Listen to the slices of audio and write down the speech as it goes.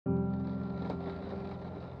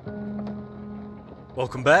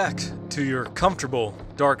Welcome back to your comfortable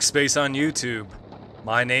dark space on YouTube.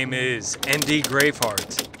 My name is ND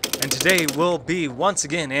Graveheart, and today we'll be once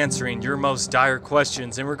again answering your most dire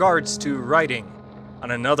questions in regards to writing on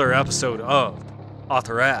another episode of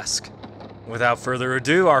AuthorAsk. Without further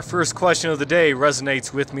ado, our first question of the day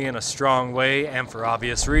resonates with me in a strong way and for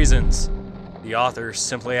obvious reasons. The author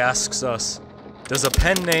simply asks us, does a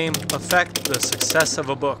pen name affect the success of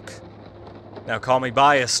a book? Now call me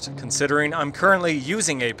biased, considering I'm currently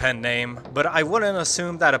using a pen name, but I wouldn't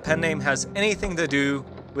assume that a pen name has anything to do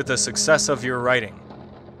with the success of your writing.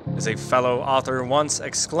 As a fellow author once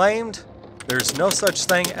exclaimed, there's no such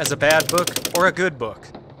thing as a bad book or a good book.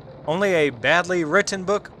 Only a badly written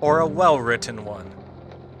book or a well-written one.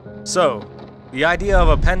 So, the idea of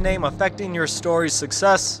a pen name affecting your story's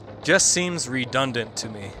success just seems redundant to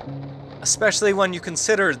me. Especially when you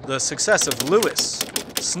consider the success of Lewis,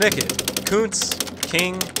 Snicket, Kuntz,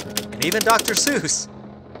 King, and even Dr. Seuss.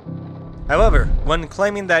 However, when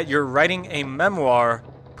claiming that you're writing a memoir,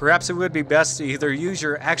 perhaps it would be best to either use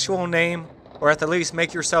your actual name or at the least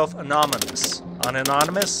make yourself anonymous.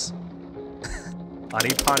 Anonymous?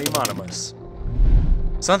 Anonymous.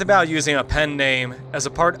 Something about using a pen name as a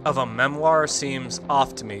part of a memoir seems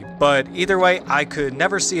off to me, but either way, I could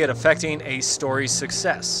never see it affecting a story's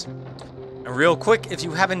success. And real quick, if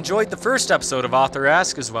you have enjoyed the first episode of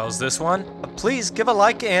AuthorAsk as well as this one, please give a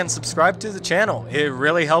like and subscribe to the channel. It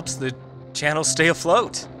really helps the channel stay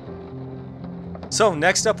afloat. So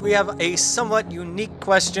next up we have a somewhat unique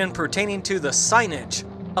question pertaining to the signage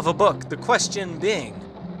of a book. The question being,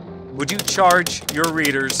 would you charge your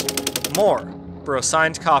readers more for a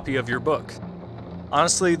signed copy of your book?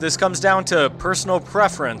 Honestly, this comes down to personal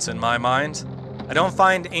preference in my mind. I don't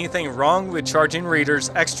find anything wrong with charging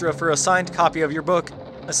readers extra for a signed copy of your book,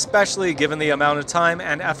 especially given the amount of time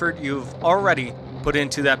and effort you've already put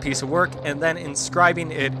into that piece of work and then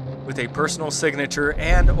inscribing it with a personal signature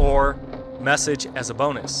and/or message as a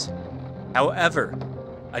bonus. However,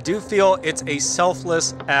 I do feel it's a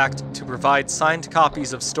selfless act to provide signed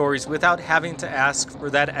copies of stories without having to ask for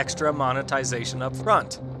that extra monetization up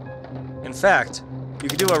front. In fact, you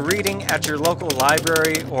could do a reading at your local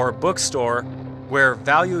library or bookstore where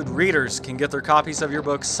valued readers can get their copies of your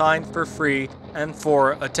book signed for free and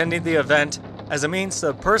for attending the event as a means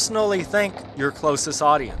to personally thank your closest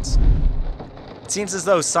audience. It seems as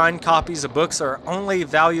though signed copies of books are only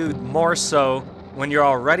valued more so when you're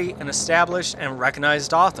already an established and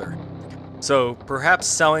recognized author. So perhaps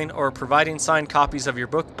selling or providing signed copies of your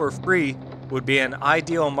book for free would be an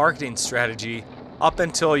ideal marketing strategy up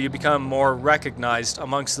until you become more recognized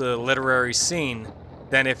amongst the literary scene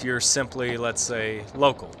than if you're simply, let's say,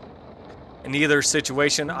 local. In either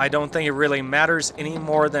situation, I don't think it really matters any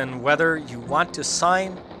more than whether you want to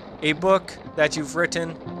sign a book that you've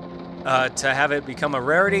written to have it become a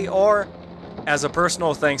rarity or as a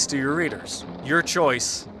personal thanks to your readers. Your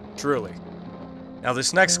choice, truly. Now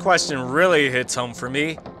this next question really hits home for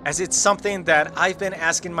me, as it's something that I've been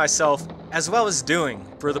asking myself as well as doing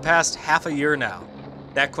for the past half a year now.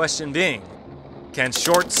 That question being, can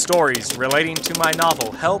short stories relating to my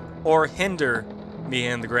novel help or hinder me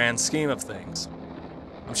in the grand scheme of things?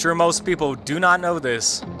 I'm sure most people do not know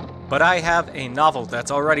this, but I have a novel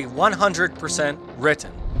that's already 100%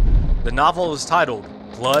 written. The novel is titled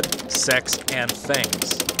Blood, Sex, and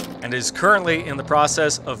Fangs, and is currently in the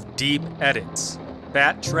process of deep edits,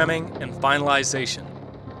 fat trimming, and finalization.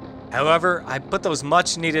 However, I put those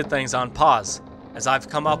much needed things on pause, as I've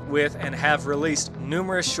come up with and have released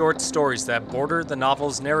numerous short stories that border the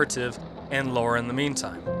novel's narrative and lore in the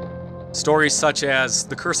meantime. Stories such as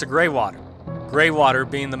The Curse of Greywater,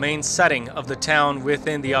 Greywater being the main setting of the town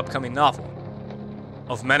within the upcoming novel.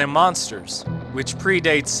 Of Men and Monsters, which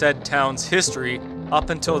predates said town's history up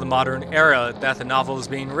until the modern era that the novel is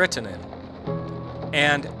being written in.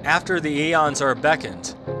 And After the Eons Are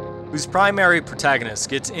Beckoned, whose primary protagonist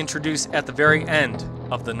gets introduced at the very end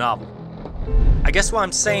of the novel. I guess what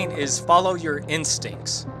I'm saying is follow your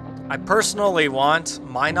instincts. I personally want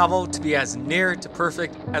my novel to be as near to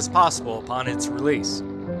perfect as possible upon its release.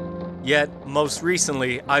 Yet, most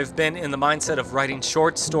recently, I've been in the mindset of writing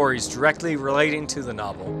short stories directly relating to the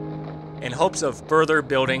novel, in hopes of further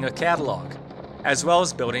building a catalog, as well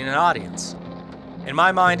as building an audience. In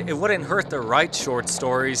my mind, it wouldn't hurt to write short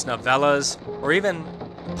stories, novellas, or even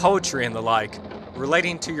poetry and the like,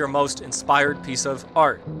 relating to your most inspired piece of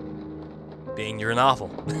art, being your novel.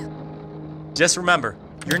 Just remember,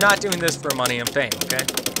 you're not doing this for money and fame, okay?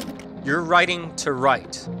 You're writing to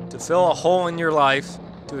write, to fill a hole in your life,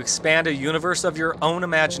 to expand a universe of your own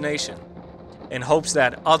imagination, in hopes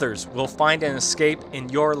that others will find an escape in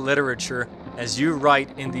your literature as you write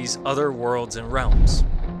in these other worlds and realms.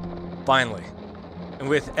 Finally, and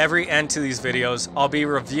with every end to these videos, I'll be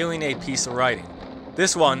reviewing a piece of writing.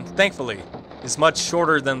 This one, thankfully, is much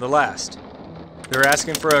shorter than the last. They're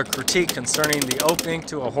asking for a critique concerning the opening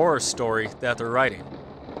to a horror story that they're writing.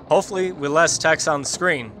 Hopefully, with less text on the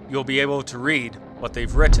screen, you'll be able to read what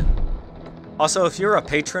they've written. Also, if you're a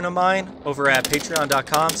patron of mine over at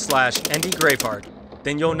patreon.com/ndgraveheart,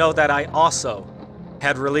 then you'll know that I also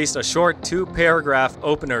had released a short 2-paragraph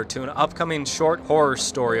opener to an upcoming short horror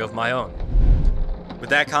story of my own. With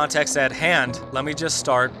that context at hand, let me just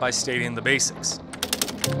start by stating the basics.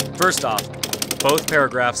 First off, both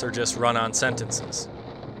paragraphs are just run-on sentences.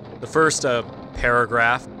 The first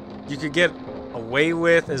paragraph you could get away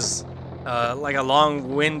with as like a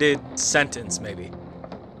long-winded sentence maybe.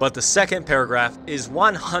 But the second paragraph is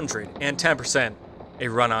 110% a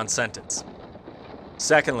run-on sentence.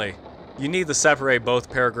 Secondly, you need to separate both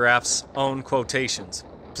paragraphs' own quotations,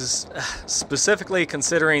 specifically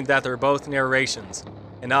considering that they're both narrations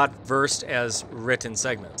and not versed as written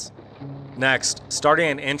segments. Next, starting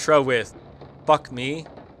an intro with "fuck me"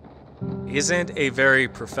 isn't a very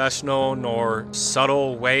professional nor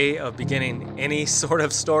subtle way of beginning any sort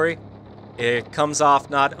of story. It comes off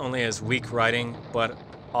not only as weak writing, but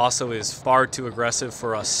also is far too aggressive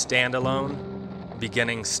for a standalone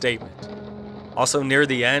beginning statement. Also, near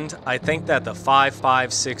the end, I think that the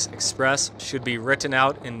 556 Express should be written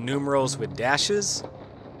out in numerals with dashes,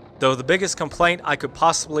 though the biggest complaint I could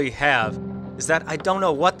possibly have is that I don't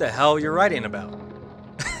know what the hell you're writing about.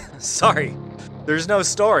 Sorry, there's no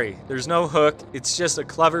story, there's no hook, it's just a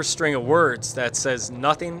clever string of words that says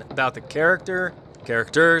nothing about the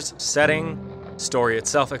characters, setting, story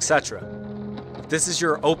itself, etc. If this is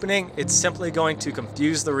your opening, it's simply going to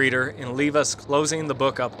confuse the reader and leave us closing the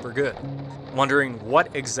book up for good, wondering what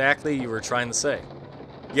exactly you were trying to say.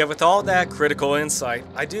 Yet with all that critical insight,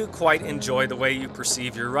 I do quite enjoy the way you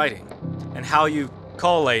perceive your writing, and how you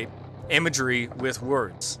collate imagery with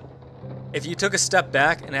words. If you took a step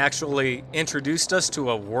back and actually introduced us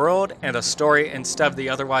to a world and a story instead of the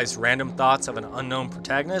otherwise random thoughts of an unknown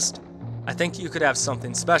protagonist, I think you could have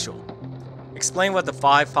something special. Explain what the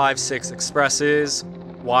 556 Express is,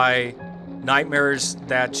 why nightmares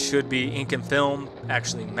that should be ink and film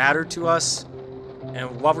actually matter to us,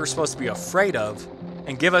 and what we're supposed to be afraid of,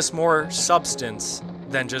 and give us more substance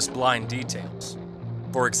than just blind details.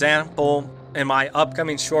 For example, in my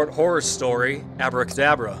upcoming short horror story,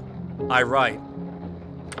 Abracadabra, I write,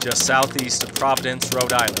 just southeast of Providence,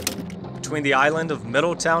 Rhode Island, between the island of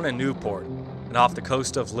Middletown and Newport, and off the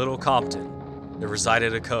coast of Little Compton, there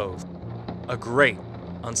resided a cove. A great,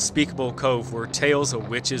 unspeakable cove where tales of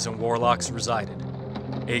witches and warlocks resided.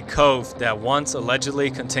 A cove that once allegedly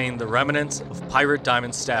contained the remnants of pirate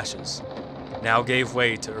diamond stashes, now gave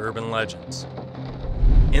way to urban legends.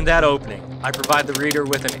 In that opening, I provide the reader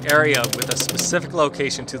with an area with a specific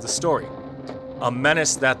location to the story, a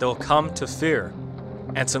menace that they'll come to fear,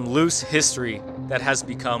 and some loose history that has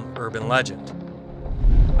become urban legend.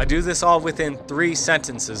 I do this all within 3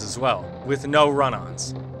 sentences as well, with no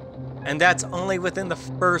run-ons. And that's only within the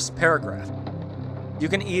first paragraph. You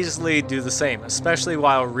can easily do the same, especially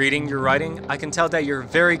while reading your writing. I can tell that you're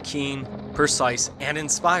very keen, precise, and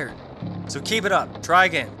inspired. So keep it up, try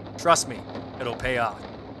again, trust me, it'll pay off.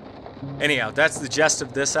 Anyhow, that's the gist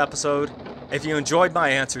of this episode. If you enjoyed my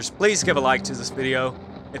answers, please give a like to this video.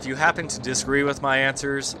 If you happen to disagree with my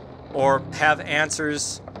answers, or have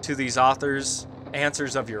answers to these authors,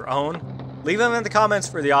 answers of your own, leave them in the comments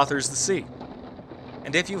for the authors to see.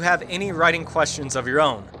 And if you have any writing questions of your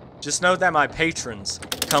own, just know that my patrons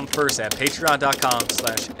come first at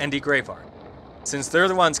patreon.com/ndgraveheart, since they're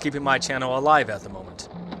the ones keeping my channel alive at the moment.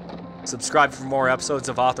 Subscribe for more episodes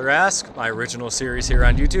of AuthorAsk, my original series here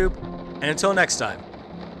on YouTube, and until next time,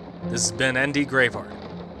 this has been ND Graveheart.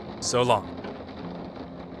 So long.